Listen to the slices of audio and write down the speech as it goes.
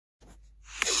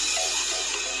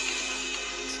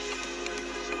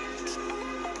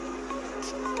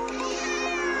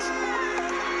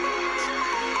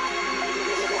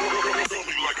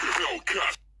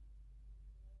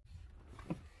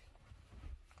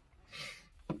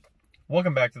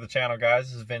Welcome back to the channel, guys.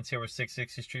 This is Vince here with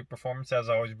 660 Street Performance, as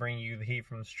always, bringing you the heat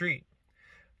from the street.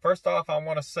 First off, I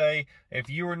want to say, if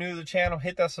you are new to the channel,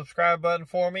 hit that subscribe button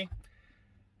for me.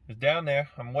 It's down there.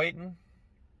 I'm waiting.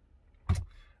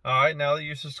 Alright, now that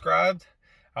you're subscribed,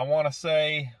 I want to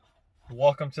say,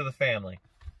 welcome to the family.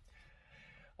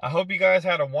 I hope you guys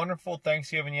had a wonderful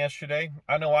Thanksgiving yesterday.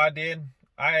 I know I did.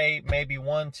 I ate maybe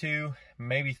 1, 2,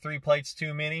 maybe 3 plates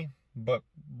too many, but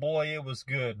boy, it was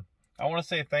good. I want to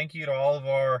say thank you to all of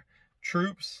our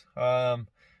troops.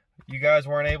 You guys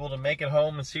weren't able to make it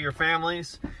home and see your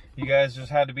families. You guys just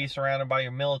had to be surrounded by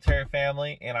your military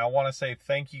family, and I want to say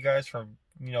thank you guys for,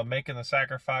 making the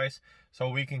sacrifice so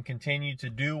we can continue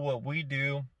to do what we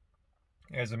do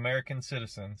as American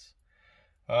citizens.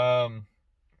 I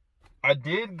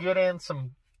did get in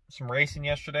some racing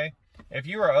yesterday. If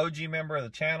you're an OG member of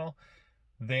the channel,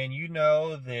 then you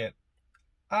know that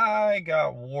I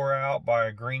got wore out by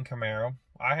a green Camaro.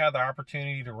 I had the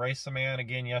opportunity to race the man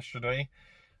again yesterday.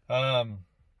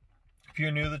 If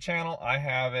you're new to the channel, I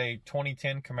have a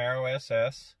 2010 Camaro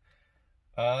SS.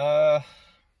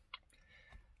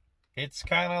 It's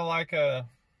kind of like I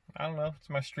don't know, it's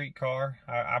my street car.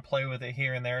 I play with it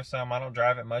here and there some. I don't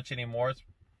drive it much anymore. It's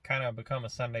kind of become a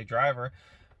Sunday driver.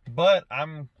 But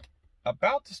I'm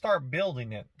about to start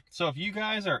building it. So if you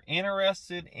guys are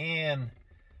interested in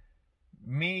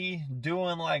me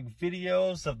doing like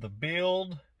videos of the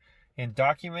build and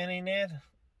documenting it,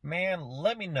 man,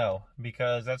 let me know,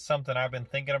 because that's something I've been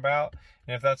thinking about.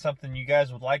 And if that's something you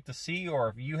guys would like to see, or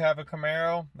if you have a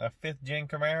Camaro, a 5th gen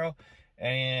Camaro,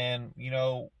 and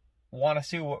want to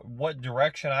see what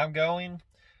direction I'm going,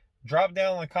 drop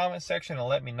down in the comment section and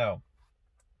let me know.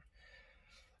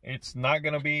 It's not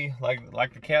gonna be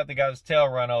like the cat that got his tail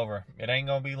run over. It ain't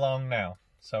gonna be long now.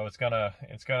 So it's gonna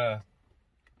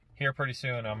here pretty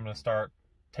soon. I'm gonna start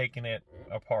taking it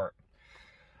apart.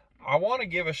 I want to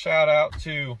give a shout out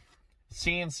to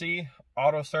CNC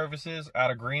Auto Services out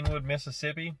of Greenwood,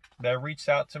 Mississippi. They reached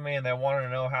out to me and they wanted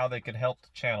to know how they could help the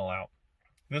channel out.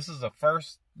 This is a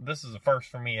first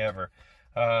for me ever.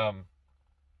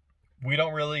 We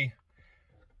don't really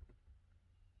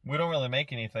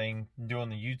make anything doing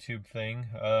the YouTube thing.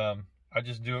 I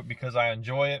just do it because I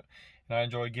enjoy it, and I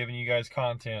enjoy giving you guys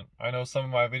content. I know some of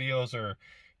my videos are,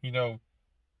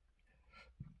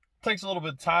 takes a little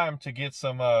bit of time to get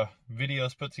some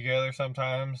videos put together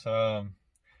sometimes.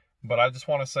 But I just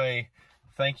want to say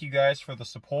thank you guys for the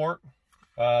support.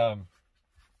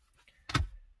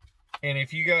 And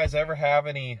if you guys ever have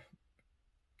any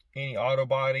auto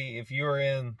body, if you're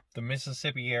in the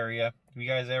Mississippi area, if you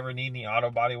guys ever need any auto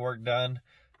body work done,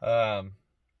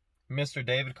 Mr.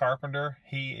 David Carpenter,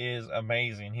 he is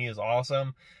amazing. He is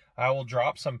awesome. I will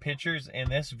drop some pictures in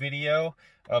this video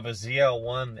of a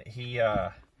ZL1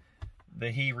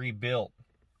 that he rebuilt.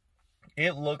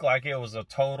 It looked like it was a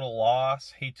total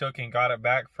loss. He took and got it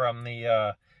back from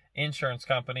the insurance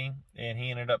company, and he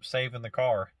ended up saving the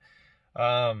car.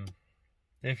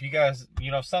 If you guys,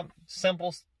 some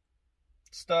simple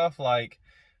stuff like,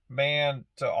 man,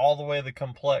 to all the way the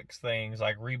complex things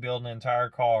like rebuilding an entire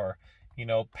car,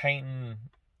 painting,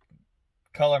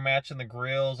 color matching the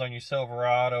grills on your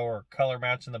Silverado, or color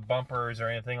matching the bumpers or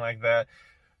anything like that,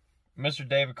 Mr.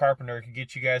 David Carpenter could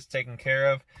get you guys taken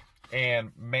care of.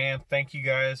 And man, thank you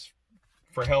guys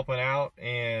for helping out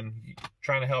and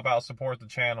trying to help out support the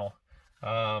channel.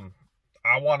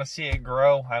 I want to see it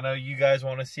grow. I know you guys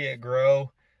want to see it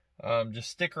grow. Just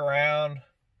stick around,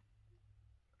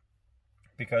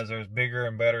 because there's bigger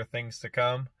and better things to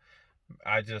come.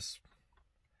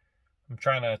 I'm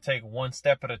trying to take one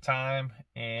step at a time,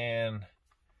 and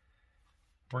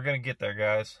we're going to get there,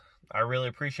 guys. I really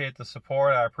appreciate the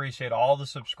support. I appreciate all the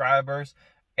subscribers,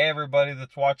 everybody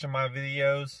that's watching my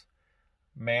videos.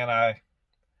 Man, I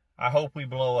hope we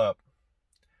blow up.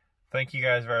 Thank you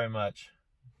guys very much.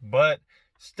 But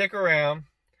stick around.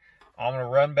 I'm going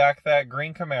to run back that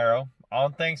green Camaro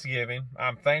on Thanksgiving.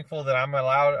 I'm thankful that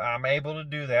I'm able to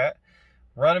do that.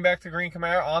 Running back the green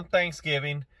Camaro on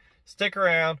Thanksgiving. Stick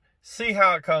around. See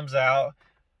how it comes out.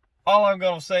 All I'm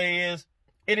going to say is,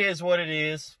 it is what it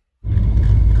is.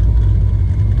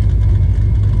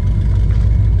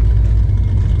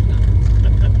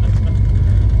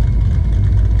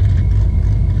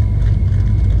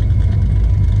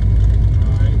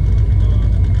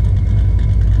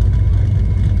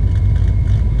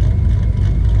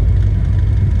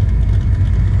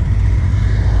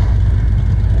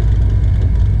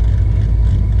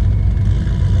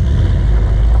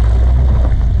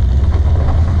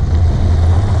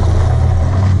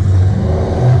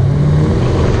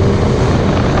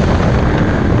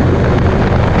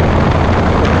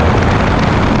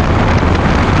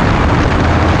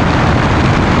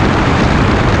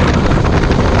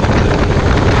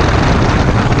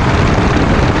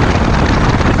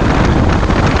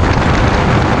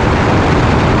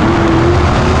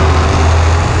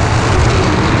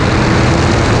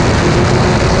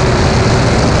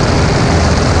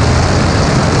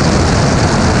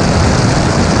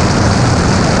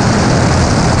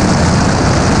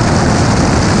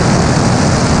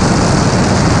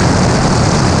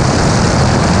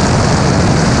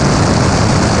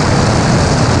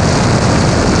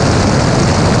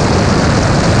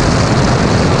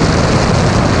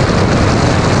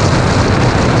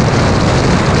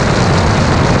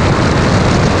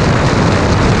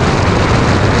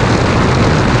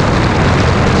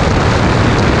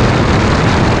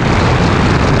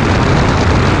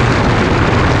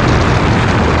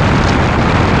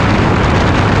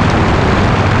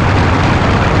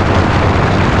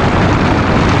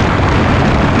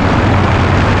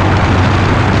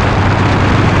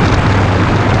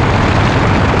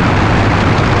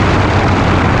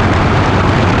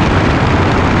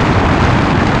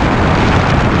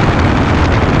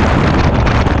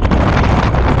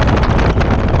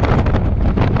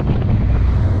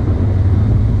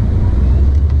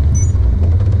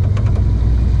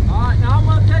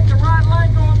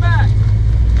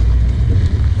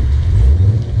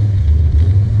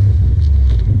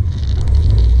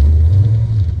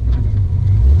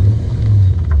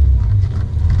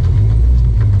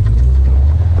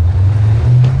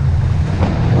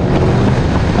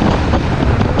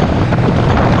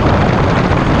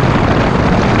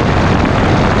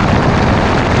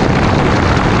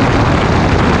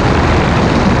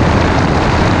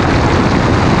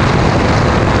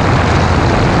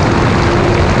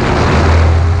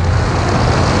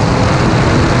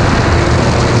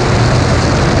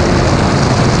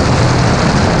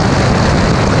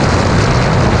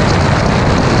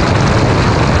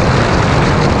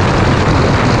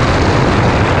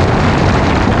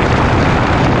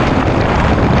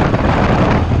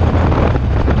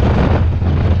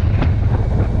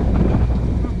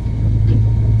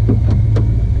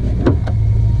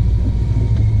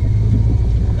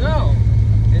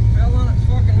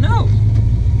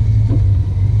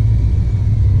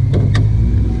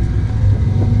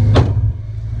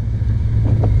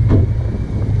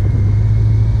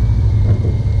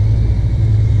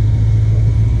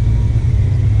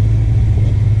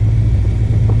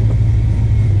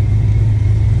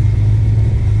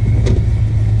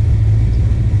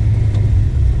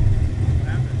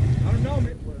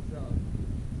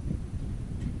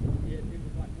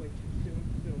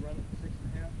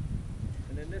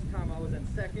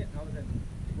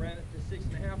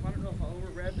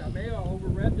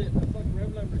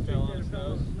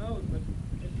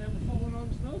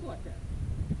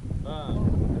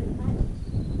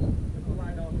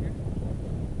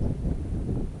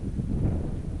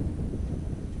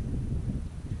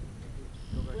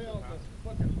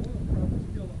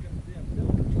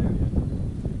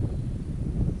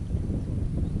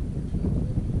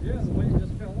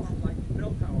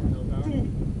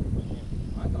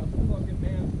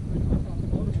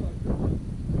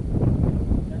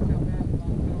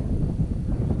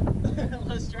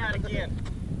 Let's try it again.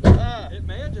 It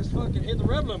may have just fucking hit the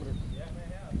rev limiter. Yeah, it may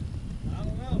have. I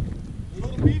don't know.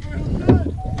 Little beaver is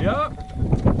good.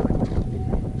 Yep.